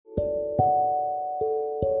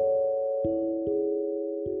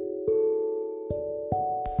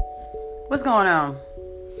What's going on?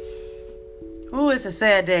 Ooh, it's a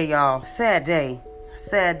sad day, y'all. Sad day.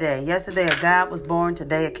 Sad day. Yesterday a God was born,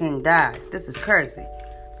 today a king dies. This is crazy.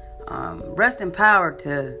 Rest in power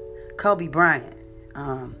to Kobe Bryant.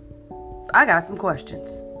 I got some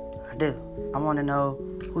questions. I do. I want to know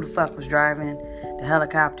who the fuck was driving the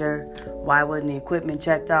helicopter. Why wasn't the equipment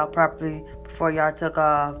checked out properly before y'all took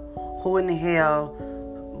off? Who in the hell,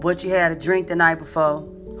 what you had to drink the night before?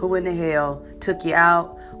 Who in the hell took you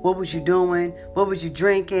out? What was you doing? What was you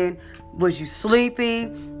drinking? Was you sleepy?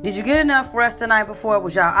 Did you get enough rest the night before?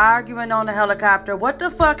 Was y'all arguing on the helicopter? What the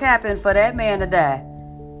fuck happened for that man to die?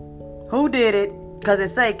 Who did it? Because it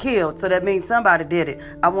say killed, so that means somebody did it.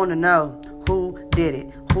 I want to know who did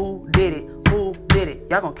it. Who did it? Who did it?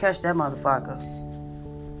 Y'all gonna catch that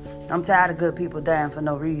motherfucker. I'm tired of good people dying for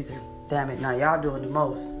no reason. Damn it, now y'all doing the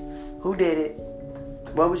most. Who did it?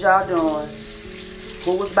 What was y'all doing?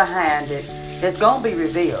 Who was behind it? It's gonna be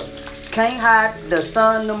revealed. Can't hide the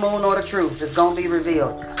sun, the moon, or the truth. It's gonna be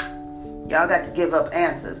revealed. Y'all got to give up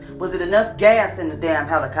answers. Was it enough gas in the damn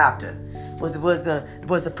helicopter? Was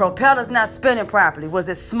the propellers not spinning properly? Was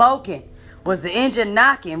it smoking? Was the engine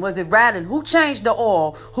knocking? Was it rattling? Who changed the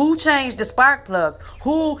oil? Who changed the spark plugs?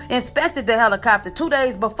 Who inspected the helicopter 2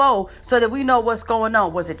 days before so that we know what's going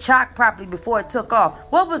on? Was it chocked properly before it took off?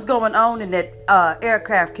 What was going on in that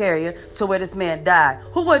aircraft carrier to where this man died?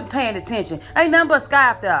 Who wasn't paying attention? Ain't nothing but sky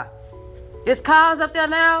up there. There's cars up there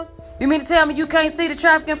now? You mean to tell me you can't see the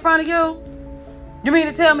traffic in front of you? You mean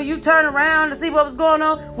to tell me you turn around to see what was going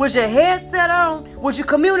on? Was your headset on? Was you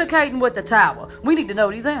communicating with the tower? We need to know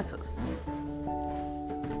these answers.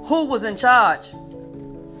 Who was in charge?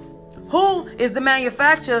 Who is the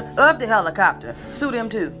manufacturer of the helicopter? Sue them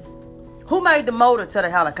too. Who made the motor to the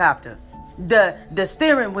helicopter? The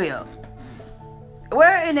steering wheel.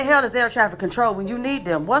 Where in the hell is air traffic control when you need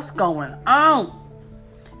them? What's going on?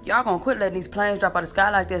 Y'all gonna quit letting these planes drop out of the sky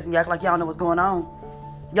like this and act like y'all know what's going on.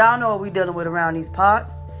 Y'all know what we dealing with around these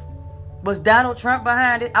parts. Was Donald Trump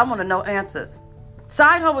behind it? I want to know answers.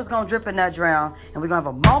 Side hoe is going to drip in that drown. And we're going to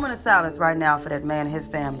have a moment of silence right now for that man and his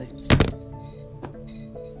family.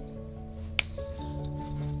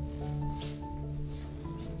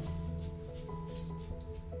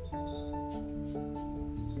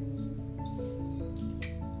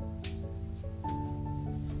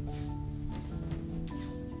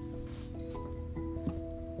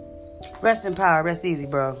 Rest in power. Rest easy,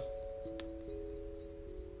 bro.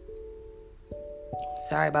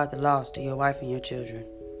 Sorry about the loss to your wife and your children.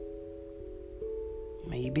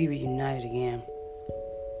 May you be reunited again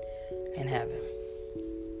in heaven,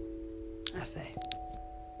 I say.